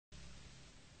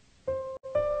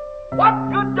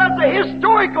What good does a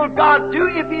historical God do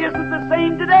if He isn't the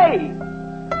same today?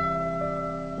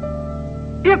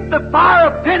 If the fire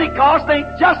of Pentecost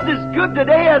ain't just as good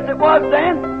today as it was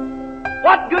then,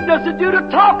 what good does it do to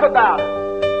talk about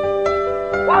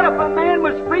it? What if a man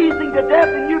was freezing to death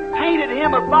and you painted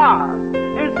him a fire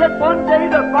and said one day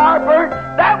the fire burned?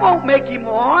 That won't make him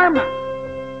warm.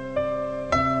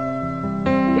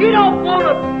 He don't want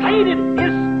a painted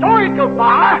historical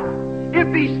fire. If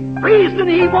he's freezing,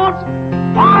 he wants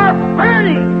fire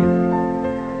burning.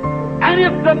 And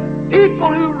if the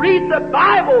people who read the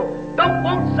Bible don't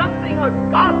want something of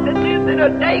God that lives in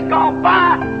a day gone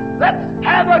by, let's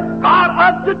have a God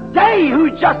of today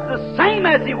who's just the same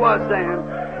as He was then.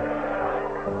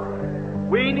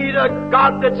 We need a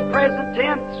God that's present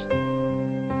tense.